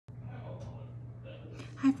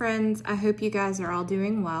Hi friends, I hope you guys are all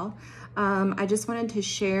doing well. I just wanted to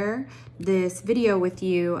share this video with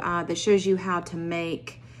you that shows you how to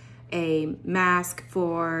make a mask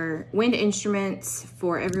for wind instruments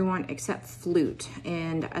for everyone except flute.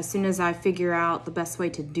 And as soon as I figure out the best way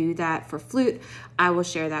to do that for flute, I will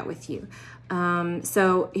share that with you.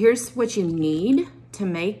 So here's what you need to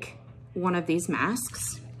make one of these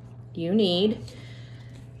masks. You need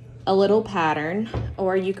a little pattern,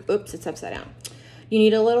 or oops, it's upside down. You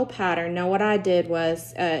need a little pattern. Now what I did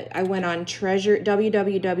was I went on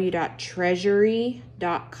www.treasurie.com, Treasurie,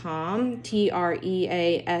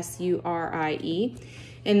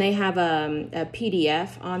 and they have a PDF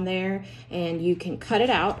on there, and you can cut it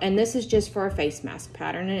out. And this is just for a face mask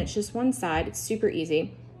pattern, and it's just one side. It's super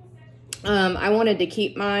easy. I wanted to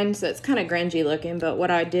keep mine, so it's kind of grungy looking, but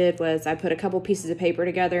what I did was I put a couple pieces of paper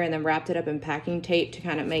together and then wrapped it up in packing tape to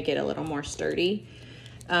kind of make it a little more sturdy.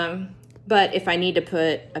 But if I need to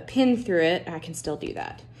put a pin through it, I can still do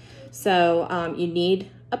that. So you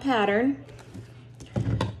need a pattern,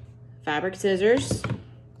 fabric scissors,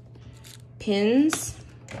 pins,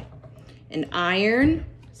 an iron.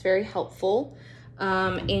 It's very helpful.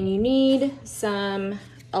 And you need some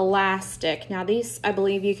elastic. Now these, I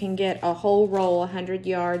believe you can get a whole roll, 100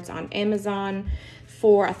 yards on Amazon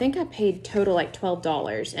for, I think I paid total like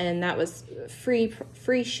 $12, and that was free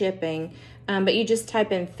shipping. But you just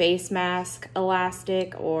type in face mask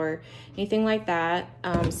elastic or anything like that.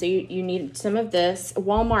 So you need some of this.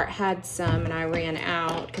 Walmart had some and I ran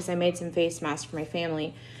out because I made some face masks for my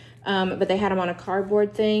family. But they had them on a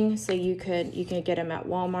cardboard thing, so you can get them at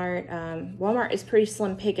Walmart. Walmart is pretty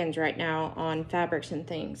slim pickings right now on fabrics and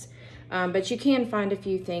things. But you can find a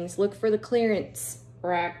few things. Look for the clearance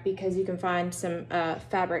rack because you can find some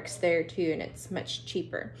fabrics there too, and it's much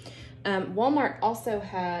cheaper. Walmart also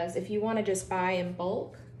has, if you want to just buy in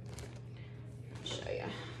bulk, I'll show you.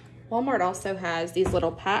 Walmart also has these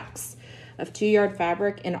little packs of 2-yard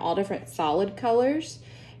fabric in all different solid colors.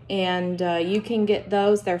 And you can get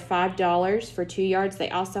those. They're $5 for 2 yards. They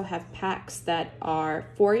also have packs that are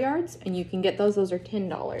 4 yards, and you can get those. Those are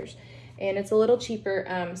 $10. And it's a little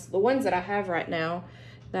cheaper. So the ones that I have right now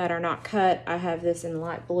that are not cut, I have this in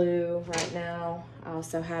light blue right now. I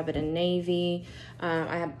also have it in navy.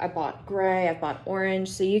 I bought gray, I bought orange.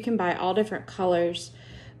 So you can buy all different colors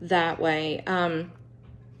that way. And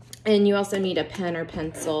you also need a pen or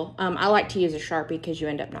pencil. I like to use a Sharpie because you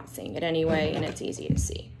end up not seeing it anyway, and it's easy to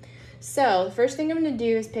see. So the first thing I'm going to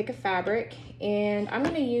do is pick a fabric, and I'm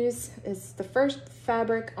going to use the first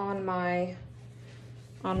fabric on my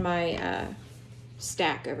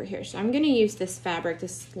stack over here. So I'm going to use this fabric,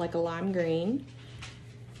 this like a lime green,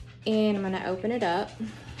 and I'm going to open it up.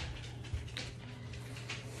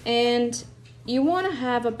 And you want to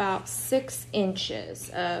have about 6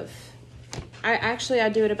 inches of, I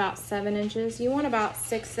do it about 7 inches. You want about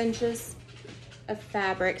 6 inches of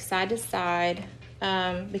fabric side to side,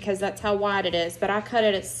 because that's how wide it is, but I cut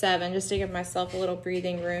it at 7 just to give myself a little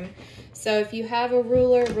breathing room. So if you have a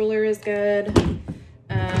ruler is good.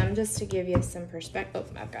 Just to give you some perspective.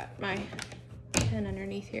 Oh, I've got my pen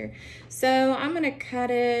underneath here. So I'm gonna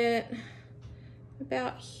cut it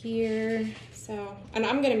about here. So, and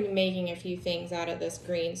I'm gonna be making a few things out of this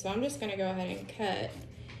green, so I'm just gonna go ahead and cut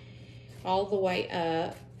all the way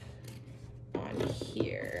up on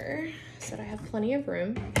here so that I have plenty of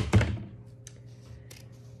room.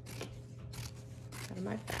 Out of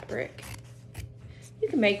my fabric. You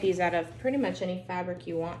can make these out of pretty much any fabric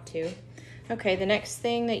you want to. Okay, the next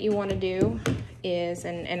thing that you want to do is,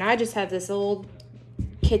 and I just have this old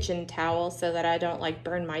kitchen towel so that I don't like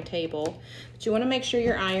burn my table, but you want to make sure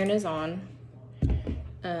your iron is on.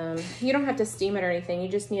 You don't have to steam it or anything, you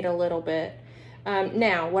just need a little bit.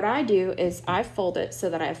 Now, what I do is I fold it so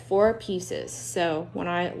that I have 4 pieces. So when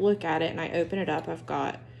I look at it and I open it up, I've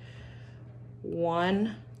got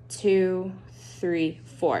 1, 2, 3,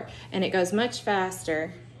 4, and it goes much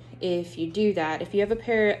faster if you do that. If you have a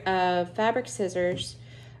pair of fabric scissors,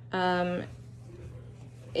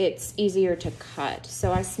 it's easier to cut.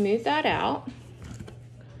 So I smooth that out,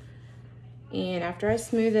 and after I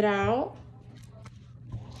smooth it out,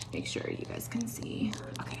 make sure you guys can see.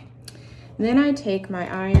 Okay, and then I take my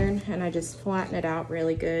iron and I just flatten it out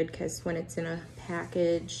really good, because when it's in a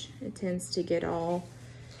package it tends to get all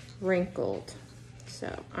wrinkled.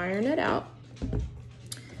 So iron it out,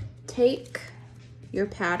 take your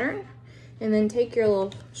pattern, and then take your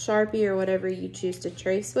little Sharpie or whatever you choose to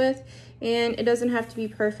trace with, and it doesn't have to be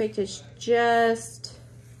perfect, it's just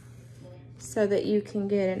so that you can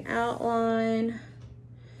get an outline.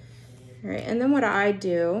 All right, and then what I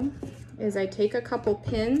do is I take a couple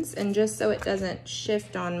pins, and just so it doesn't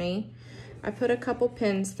shift on me, I put a couple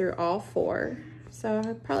pins through all 4. So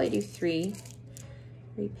I'll probably do 3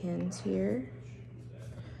 pins here.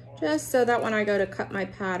 Just so that when I go to cut my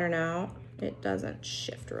pattern out, it doesn't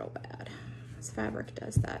shift real bad. This fabric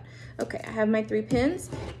does that. Okay, I have my 3 pins.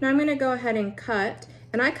 Now I'm gonna go ahead and cut,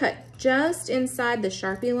 and I cut just inside the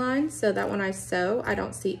Sharpie line so that when I sew, I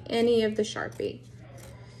don't see any of the Sharpie.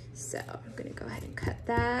 So I'm gonna go ahead and cut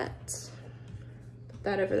that. Put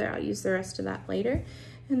that over there, I'll use the rest of that later.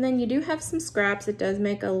 And then you do have some scraps. It does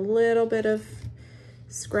make a little bit of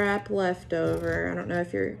scrap left over. I don't know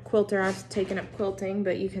if you're a quilter, I've taken up quilting,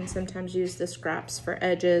 but you can sometimes use the scraps for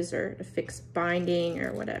edges or to fix binding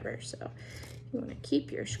or whatever. So you want to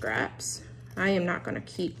keep your scraps. I am not going to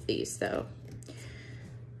keep these though.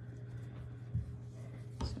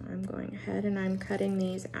 So I'm going ahead and I'm cutting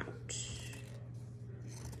these out.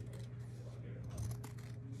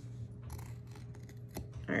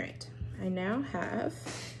 All right, I now have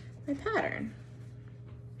my pattern.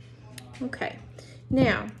 Okay,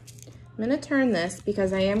 now I'm gonna turn this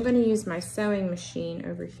because I am gonna use my sewing machine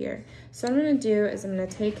over here. So what I'm gonna do is I'm gonna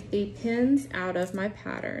take the pins out of my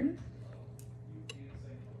pattern.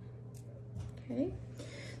 Okay,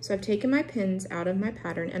 so I've taken my pins out of my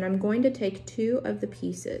pattern and I'm going to take 2 of the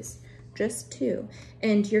pieces, just 2.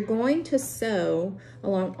 And you're going to sew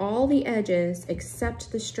along all the edges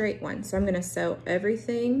except the straight one. So I'm gonna sew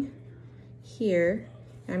everything here.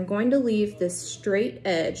 I'm going to leave this straight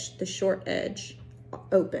edge, the short edge,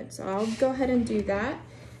 open. So I'll go ahead and do that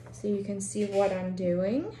so you can see what I'm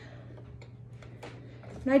doing.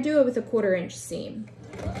 And I do it with a 1/4 inch seam.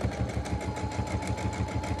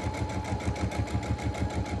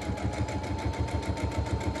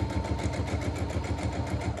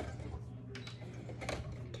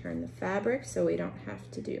 Turn the fabric so we don't have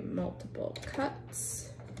to do multiple cuts.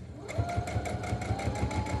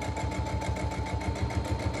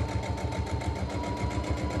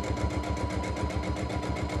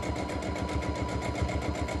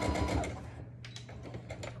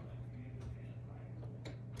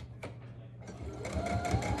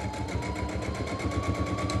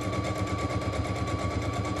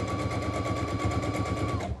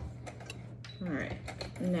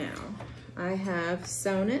 Now, I have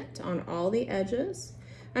sewn it on all the edges.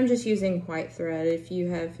 I'm just using white thread. If you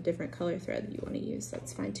have a different color thread that you want to use,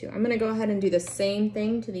 that's fine too. I'm gonna go ahead and do the same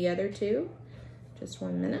thing to the other 2. Just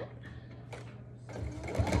 1 minute.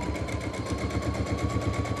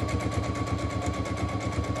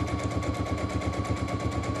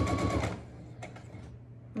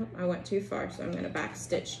 Oh, I went too far, so I'm gonna back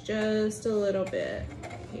stitch just a little bit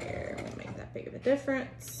here. Won't make that big of a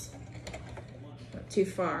difference. Too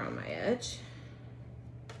far on my edge.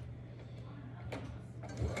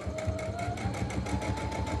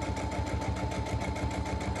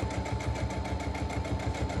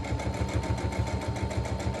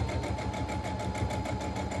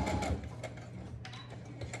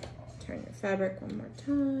 Turn your fabric one more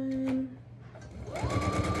time.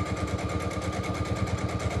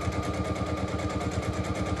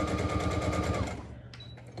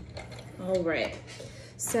 All right.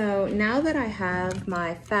 So now that I have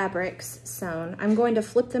my fabrics sewn, I'm going to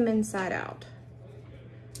flip them inside out.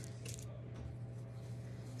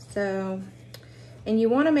 So, and you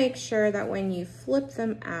want to make sure that when you flip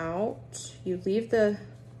them out, you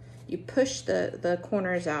push the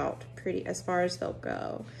corners out pretty as far as they'll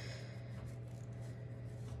go.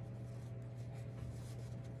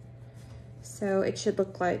 So it should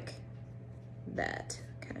look like that,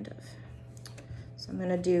 kind of. So I'm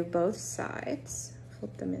gonna do both sides.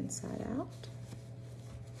 Flip them inside out.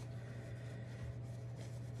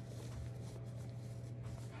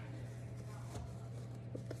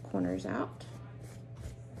 Flip the corners out.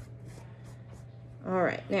 All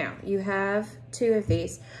right, now you have 2 of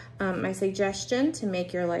these. My suggestion to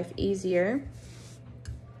make your life easier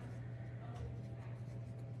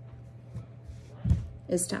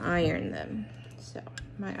is to iron them. So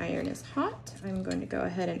my iron is hot. I'm going to go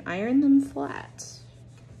ahead and iron them flat.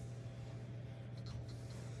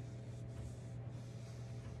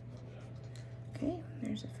 Okay,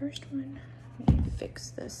 there's the first one. Let me fix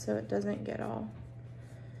this so it doesn't get all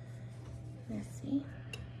messy.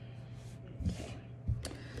 Okay,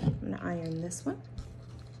 I'm gonna iron this one.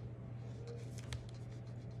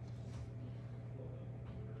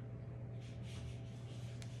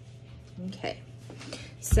 Okay,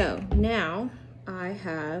 so now I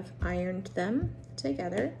have ironed them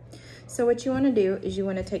together. So what you want to do is you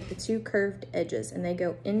want to take the 2 curved edges and they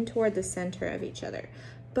go in toward the center of each other.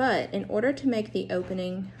 But in order to make the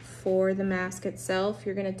opening for the mask itself,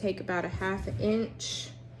 you're going to take about a 1/2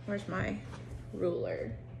 inch. Where's my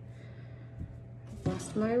ruler?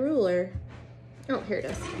 Lost my ruler. Oh, here it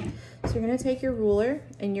is. So you're gonna take your ruler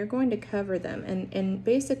and you're going to cover them. And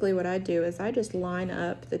basically what I do is I just line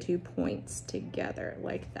up the 2 points together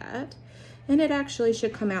like that. And it actually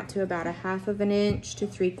should come out to about 1/2 inch to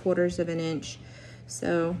 3/4 inch.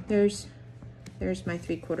 So there's my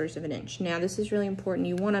 3/4 inch. Now this is really important.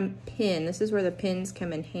 You want to pin. This is where the pins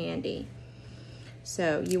come in handy.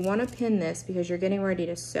 So you want to pin this because you're getting ready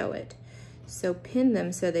to sew it. So pin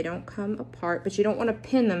them so they don't come apart, but you don't want to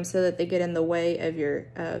pin them so that they get in the way of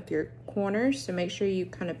your corners. So make sure you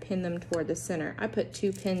kind of pin them toward the center. I put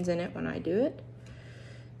 2 pins in it when I do it.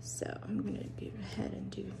 So I'm going to go ahead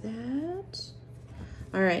and do that.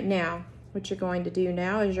 All right, now what you're going to do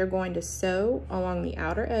now is you're going to sew along the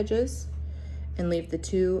outer edges and leave the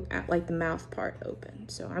 2 at like the mouth part open.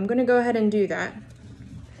 So I'm going to go ahead and do that.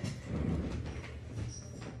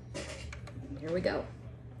 Here we go.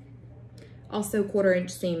 Also 1/4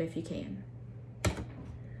 inch seam if you can.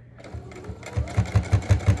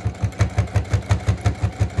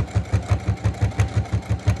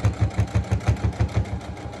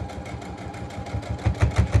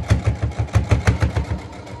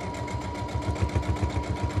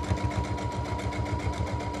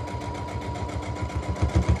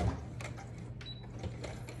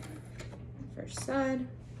 First side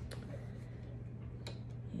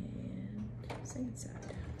and second side.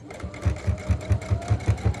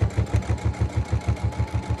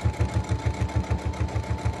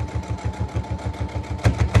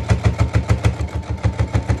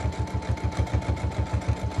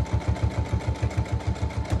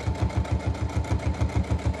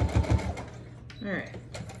 All right,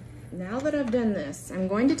 now that I've done this, I'm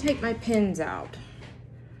going to take my pins out.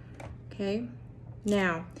 Okay,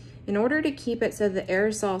 now in order to keep it so the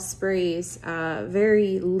aerosol sprays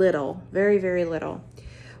very little, very little,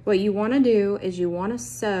 what you want to do is you want to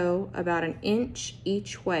sew about 1 inch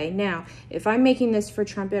each way. Now, if I'm making this for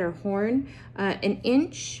trumpet or horn, 1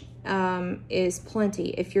 inch is plenty.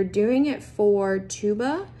 If you're doing it for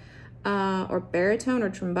tuba or baritone or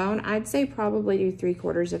trombone, I'd say probably do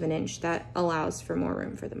 3/4 inch. That allows for more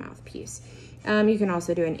room for the mouthpiece. You can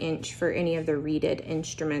also do 1 inch for any of the reeded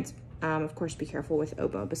instruments. Of course, be careful with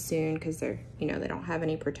oboe, bassoon, because they're, you know, they don't have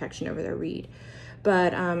any protection over their reed.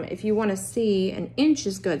 But if you want to see, 1 inch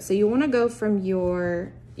is good. So you want to go from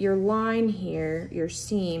your line here, your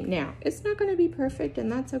seam. Now, it's not going to be perfect,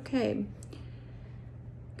 and that's okay.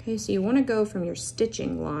 Okay, so you want to go from your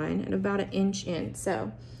stitching line at about 1 inch in.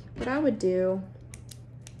 So what I would do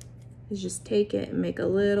is just take it and make a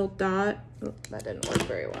little dot. Oh, that didn't work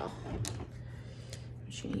very well. I'm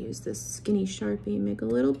just gonna use this skinny Sharpie and make a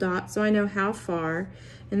little dot so I know how far.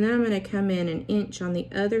 And then I'm gonna come in 1 inch on the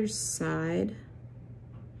other side.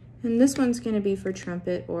 And this one's gonna be for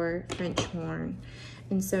trumpet or French horn.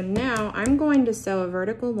 And so now I'm going to sew a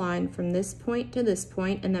vertical line from this point to this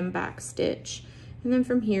point and then back stitch. And then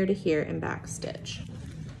from here to here and back stitch.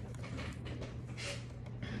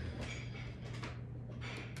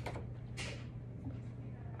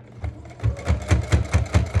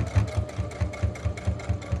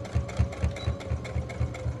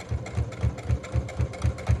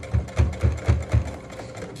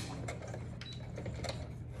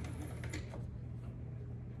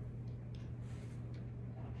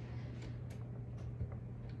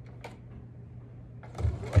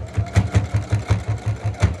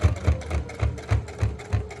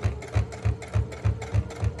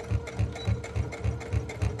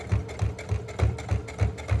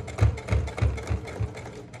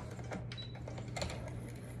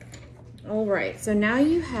 All right, so now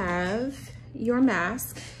you have your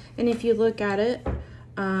mask, and if you look at it,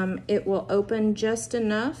 it will open just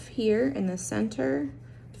enough here in the center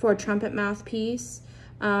for a trumpet mouthpiece,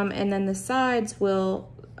 and then the sides will,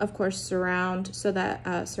 of course, surround it so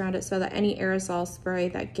that any aerosol spray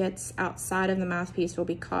that gets outside of the mouthpiece will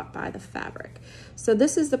be caught by the fabric. So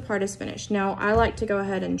this is the part is finished. Now I like to go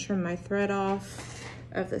ahead and trim my thread off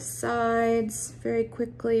of the sides very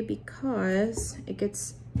quickly because it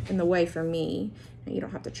gets in the way for me. Now, you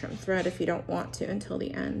don't have to trim thread if you don't want to until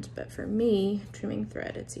the end, but for me, trimming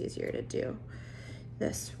thread, it's easier to do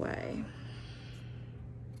this way.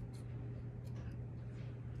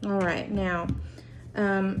 All right, now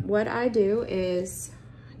what I do is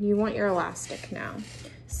you want your elastic now.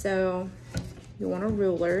 So you want a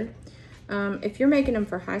ruler. If you're making them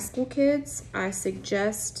for high school kids, I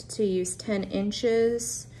suggest to use 10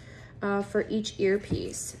 inches for each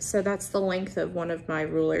earpiece. So that's the length of one of my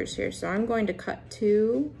rulers here. So I'm going to cut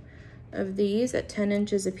 2 of these at 10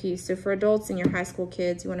 inches a piece. So for adults and your high school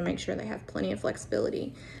kids, you want to make sure they have plenty of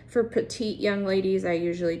flexibility. For petite young ladies, I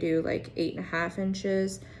usually do like 8.5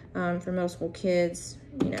 inches. For middle school kids,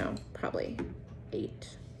 you know, probably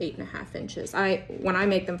 8.5 inches. When I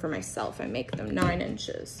make them for myself, I make them 9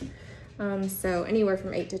 inches. So anywhere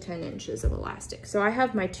from 8 to 10 inches of elastic. So I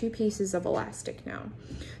have my 2 pieces of elastic now.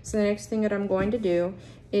 So the next thing that I'm going to do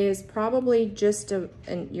is probably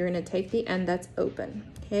and you're gonna take the end that's open,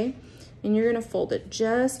 okay? And you're gonna fold it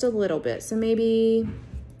just a little bit. So maybe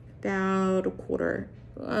about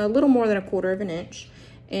a little more than 1/4 of an inch.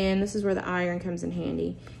 And this is where the iron comes in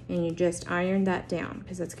handy. And you just iron that down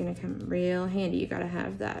because that's gonna come real handy. You gotta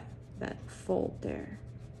have that fold there.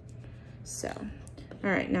 So, all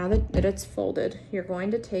right, now that it's folded, you're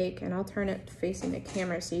going to take, and I'll turn it facing the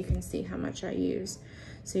camera so you can see how much I use.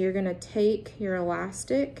 So you're gonna take your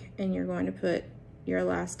elastic and you're going to put your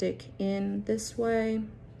elastic in this way.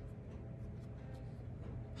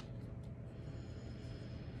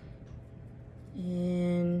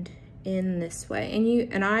 And in this way.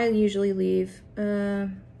 And I usually leave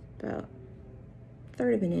about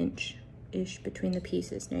 1/3 of an inch-ish between the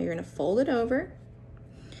pieces. Now you're gonna fold it over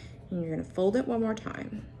and you're gonna fold it one more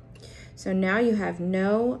time. So now you have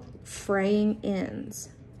no fraying ends.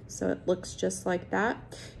 So it looks just like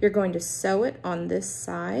that. You're going to sew it on this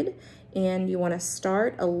side and you wanna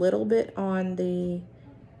start a little bit on the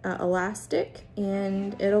elastic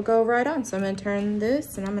and it'll go right on. So I'm gonna turn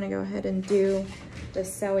this and I'm gonna go ahead and do the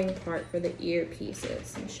sewing part for the ear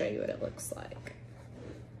pieces and show you what it looks like.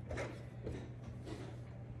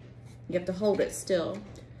 You have to hold it still.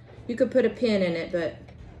 You could put a pin in it, but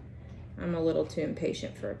I'm a little too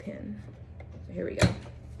impatient for a pin. So here we go.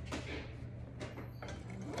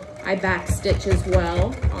 I back stitch as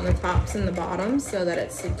well on the tops and the bottoms so that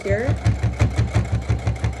it's secure.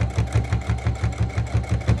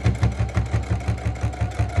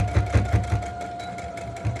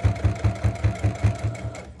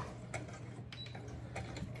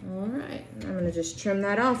 All right, I'm gonna just trim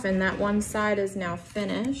that off and that one side is now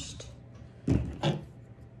finished. Make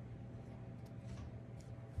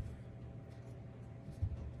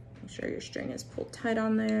sure your string is pulled tight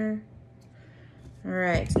on there. All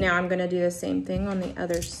right, now I'm gonna do the same thing on the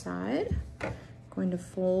other side. I'm going to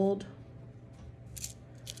fold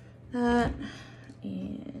that,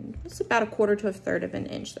 and it's about 1/4 to 1/3 of an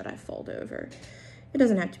inch that I fold over. It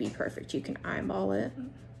doesn't have to be perfect, you can eyeball it.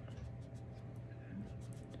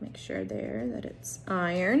 Make sure there that it's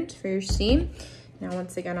ironed for your seam. Now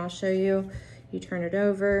once again, I'll show you. You turn it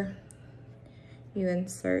over, you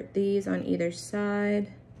insert these on either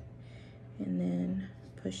side, and then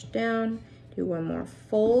push down. Do one more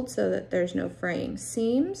fold so that there's no fraying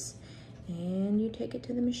seams, and you take it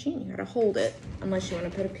to the machine. You gotta hold it unless you wanna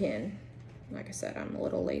put a pin. Like I said, I'm a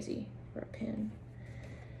little lazy for a pin.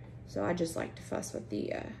 So I just like to fuss with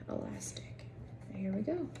the elastic. Here we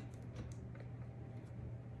go.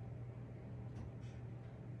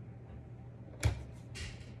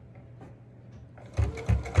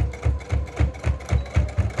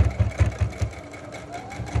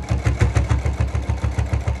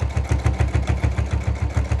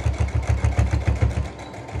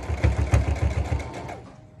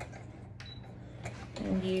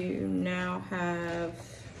 And you now have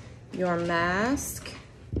your mask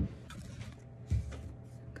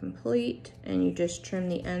complete, and you just trim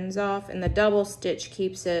the ends off, and the double stitch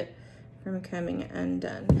keeps it from coming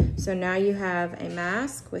undone. So now you have a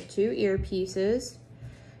mask with 2 ear pieces,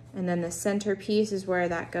 and then the center piece is where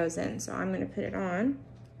that goes in. So I'm gonna put it on.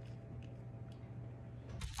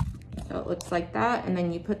 So it looks like that, and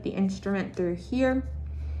then you put the instrument through here,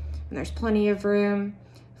 and there's plenty of room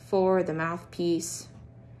for the mouthpiece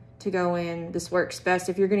to go in. This works best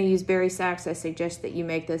if you're going to use berry sacks. I suggest that you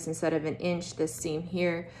make this instead of an inch, this seam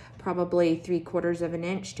here, probably 3/4 of an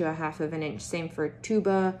inch to 1/2 of an inch. Same for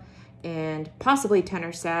tuba and possibly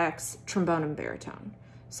tenor sax, trombone, and baritone.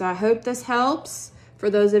 So I hope this helps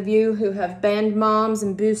for those of you who have band moms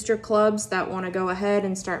and booster clubs that want to go ahead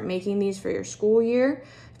and start making these for your school year.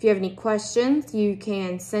 If you have any questions, you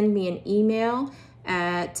can send me an email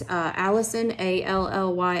at Allison,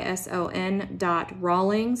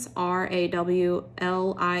 ALLYSON.Rawlings,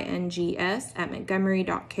 RAWLINGS @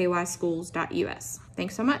 montgomery.kyschools.us.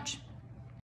 Thanks so much.